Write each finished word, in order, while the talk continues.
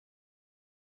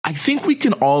I think we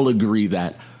can all agree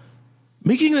that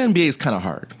making the NBA is kind of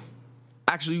hard.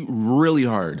 Actually, really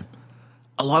hard.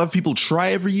 A lot of people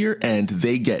try every year and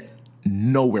they get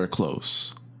nowhere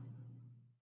close.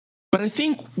 But I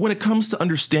think when it comes to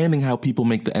understanding how people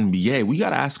make the NBA, we got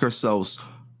to ask ourselves,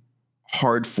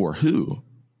 hard for who?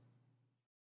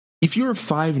 If you're a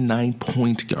 5'9"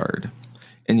 point guard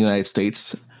in the United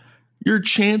States, your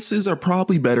chances are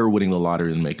probably better winning the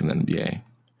lottery than making the NBA.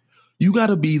 You got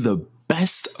to be the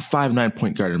best 5'9"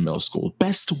 point guard in middle school,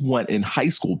 best one in high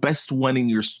school, best one in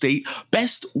your state,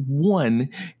 best one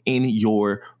in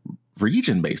your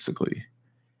region, basically.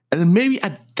 And then maybe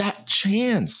at that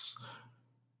chance,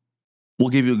 we'll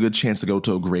give you a good chance to go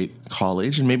to a great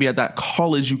college. And maybe at that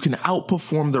college, you can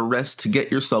outperform the rest to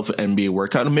get yourself an NBA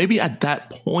workout. And maybe at that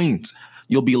point,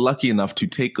 you'll be lucky enough to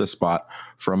take the spot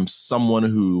from someone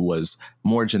who was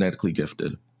more genetically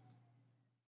gifted.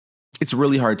 It's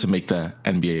really hard to make the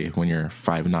NBA when you're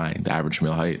 5'9", the average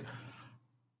male height.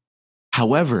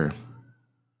 However,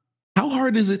 how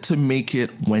hard is it to make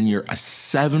it when you're a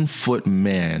 7-foot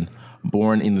man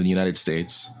born in the United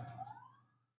States?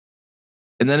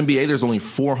 In the NBA, there's only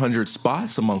 400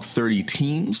 spots among 30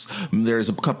 teams. There's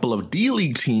a couple of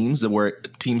D-League teams where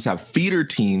teams have feeder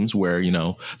teams where,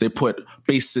 they put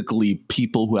basically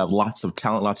people who have lots of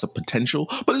talent, lots of potential.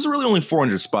 But there's really only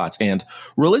 400 spots. And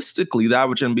realistically, the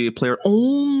average NBA player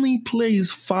only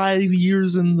plays 5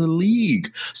 years in the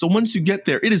league. So once you get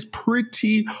there, it is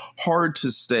pretty hard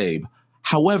to stay.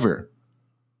 However,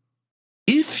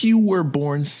 if you were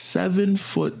born 7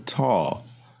 foot tall,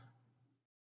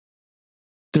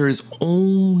 there is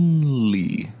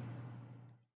only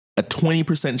a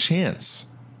 20%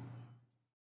 chance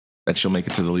that you'll make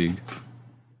it to the league.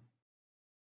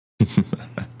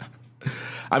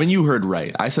 I mean, you heard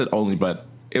right. I said only, but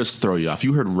it was throw you off.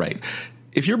 You heard right.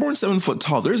 If you're born 7 foot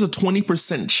tall, there's a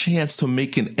 20% chance to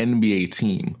make an NBA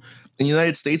team. In the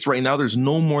United States right now, there's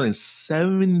no more than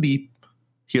 70,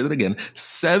 hear that again,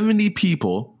 70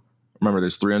 people. Remember,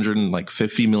 there's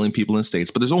 350 million people in the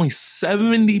States, but there's only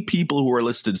 70 people who are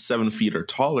listed 7 feet or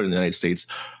taller in the United States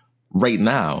right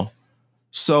now.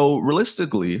 So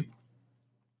realistically,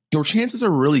 your chances are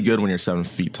really good when you're 7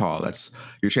 feet tall.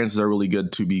 Your chances are really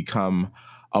good to become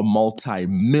a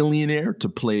multi-millionaire, to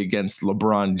play against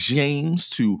LeBron James,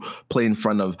 to play in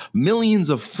front of millions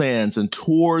of fans and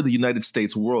tour the United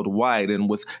States worldwide. And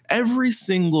with every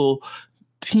single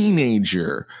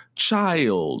teenager,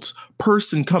 child,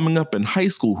 person coming up in high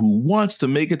school who wants to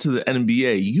make it to the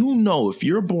NBA, if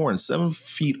you're born 7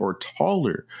 feet or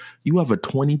taller, you have a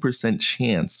 20%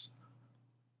 chance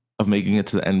of making it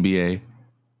to the NBA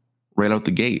right out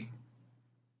the gate.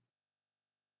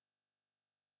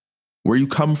 Where you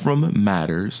come from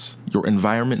matters, your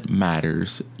environment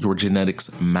matters, your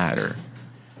genetics matter.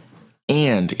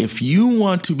 And if you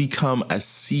want to become a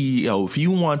CEO, if you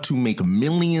want to make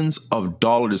millions of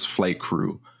dollars, flight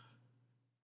crew,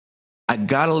 I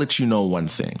gotta let you know one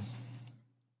thing.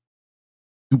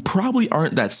 You probably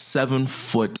aren't that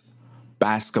 7-foot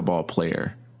basketball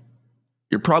player.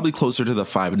 You're probably closer to the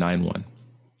 5'9" one.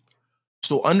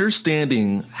 So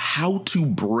understanding how to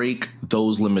break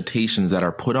those limitations that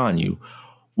are put on you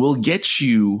will get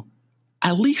you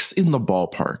at least in the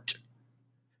ballpark.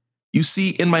 You see,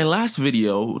 in my last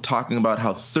video talking about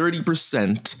how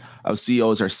 30% of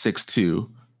CEOs are 6'2",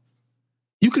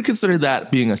 you could consider that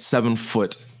being a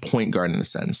 7-foot point guard in a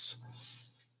sense.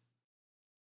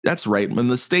 That's right. In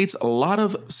the States, a lot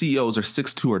of CEOs are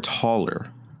 6'2" or taller.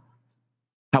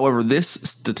 However, this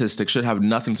statistic should have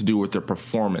nothing to do with their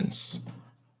performance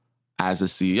as a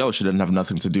CEO. It should have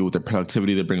nothing to do with their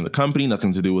productivity they bring to the company,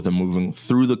 nothing to do with them moving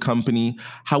through the company.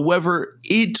 However,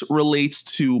 it relates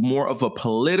to more of a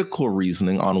political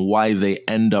reasoning on why they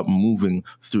end up moving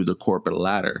through the corporate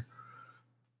ladder.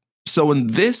 So in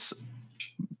this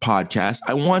podcast,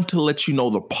 I want to let you know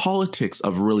the politics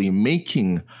of really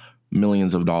making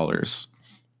millions of dollars.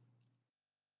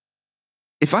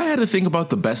 If I had to think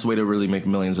about the best way to really make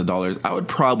millions of dollars, I would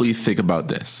probably think about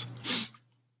this.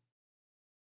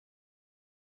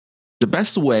 The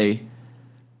best way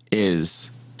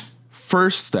is,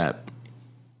 first step,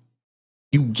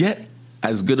 you get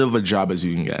as good of a job as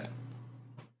you can get.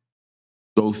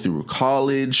 Go through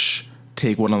college,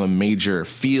 take one of the major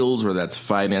fields, whether that's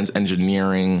finance,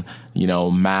 engineering,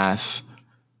 math,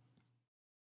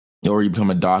 or you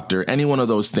become a doctor, any one of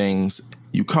those things.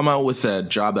 You come out with a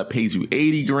job that pays you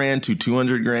 $80,000 to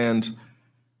 $200,000.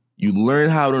 You learn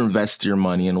how to invest your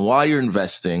money. And while you're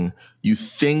investing, you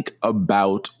think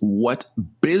about what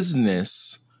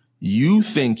business you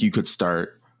think you could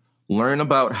start. Learn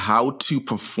about how to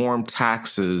perform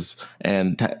taxes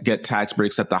and get tax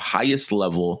breaks at the highest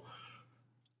level.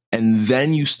 And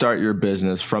then you start your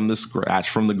business from the scratch,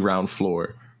 from the ground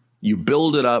floor. You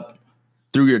build it up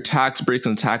through your tax breaks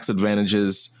and tax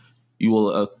advantages. You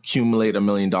will accumulate $1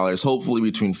 million, hopefully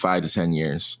between 5 to 10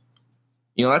 years.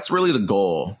 That's really the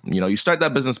goal. You start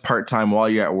that business part-time while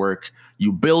you're at work.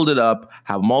 You build it up,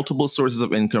 have multiple sources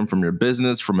of income from your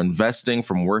business, from investing,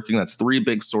 from working. That's 3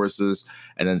 big sources.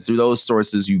 And then through those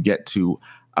sources, you get to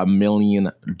 $1 million,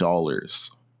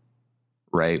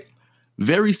 right?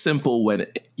 Very simple when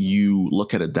you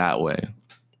look at it that way.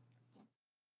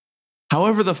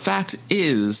 However, the fact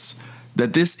is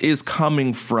that this is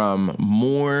coming from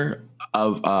more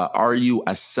of are you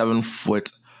a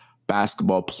 7-foot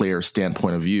basketball player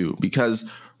standpoint of view?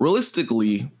 Because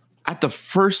realistically, at the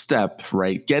first step,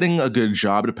 right, getting a good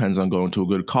job depends on going to a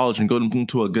good college, and going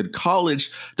to a good college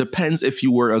depends if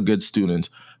you were a good student.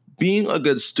 Being a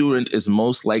good student is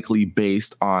most likely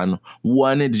based on,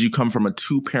 1, did you come from a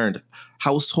 2-parent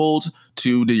household?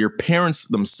 2, did your parents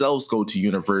themselves go to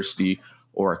university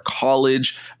or a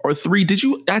college? Or 3, did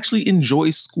you actually enjoy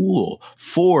school?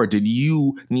 4, did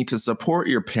you need to support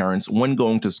your parents when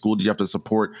going to school? Did you have to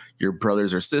support your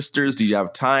brothers or sisters? Did you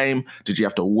have time? Did you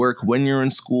have to work when you're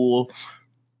in school?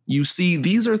 You see,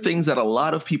 these are things that a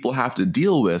lot of people have to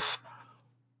deal with,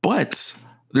 but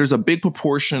there's a big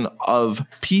proportion of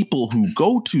people who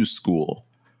go to school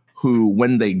who,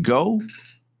 when they go,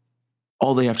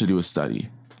 all they have to do is study.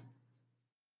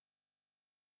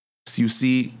 So you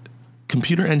see,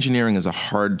 computer engineering is a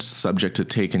hard subject to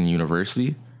take in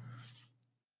university.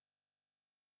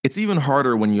 It's even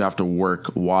harder when you have to work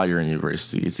while you're in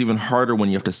university. It's even harder when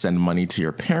you have to send money to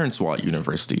your parents while at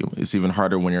university. It's even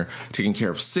harder when you're taking care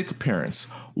of sick parents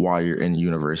while you're in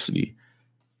university.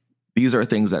 These are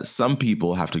things that some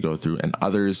people have to go through and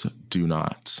others do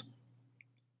not.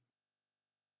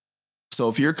 So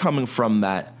if you're coming from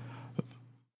that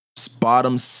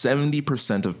bottom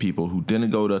 70% of people who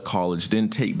didn't go to college,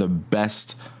 didn't take the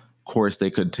best course they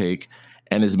could take,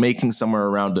 and is making somewhere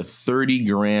around the 30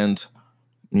 grand,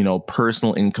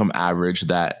 personal income average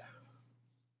that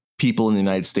people in the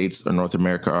United States or North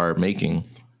America are making,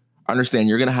 understand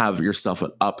you're going to have yourself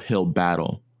an uphill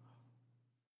battle.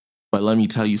 But let me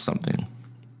tell you something.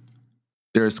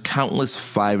 There's countless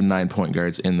 5'9" point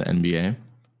guards in the NBA,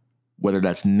 whether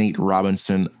that's Nate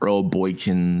Robinson, Earl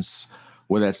Boykins,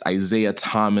 whether that's Isaiah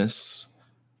Thomas,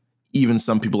 even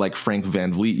some people like Frank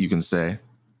VanVleet, you can say.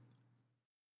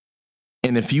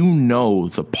 And if you know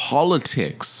the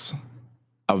politics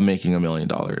of making $1 million,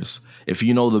 if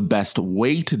you know the best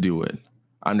way to do it,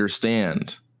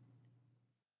 understand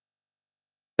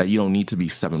that you don't need to be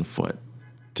 7 foot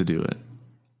to do it.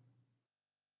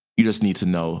 You just need to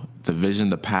know the vision,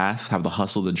 the path, have the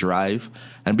hustle, the drive,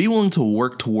 and be willing to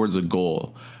work towards a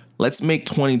goal. Let's make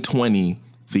 2020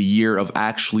 the year of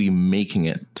actually making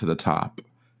it to the top.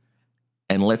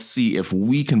 And let's see if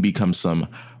we can become some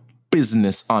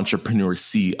business entrepreneur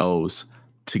CEOs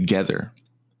together.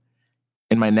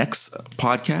 In my next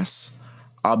podcast,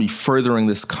 I'll be furthering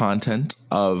this content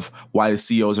of why the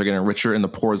CEOs are getting richer and the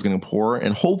poor is getting poorer.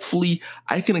 And hopefully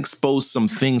I can expose some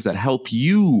things that help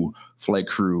you, Flight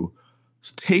Crew,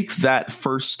 take that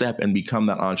first step and become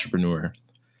that entrepreneur.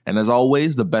 And as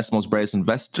always, the best, most brightest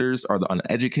investors are the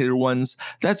uneducated ones.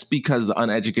 That's because the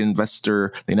uneducated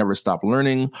investor, they never stop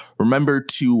learning. Remember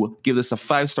to give this a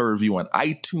 5-star review on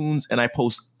iTunes. And I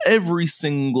post every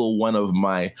single one of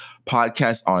my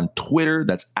podcasts on Twitter.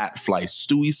 That's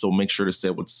 @FlyStewie. So make sure to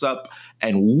say what's up.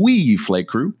 And we, Flight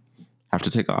Crew, have to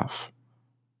take off.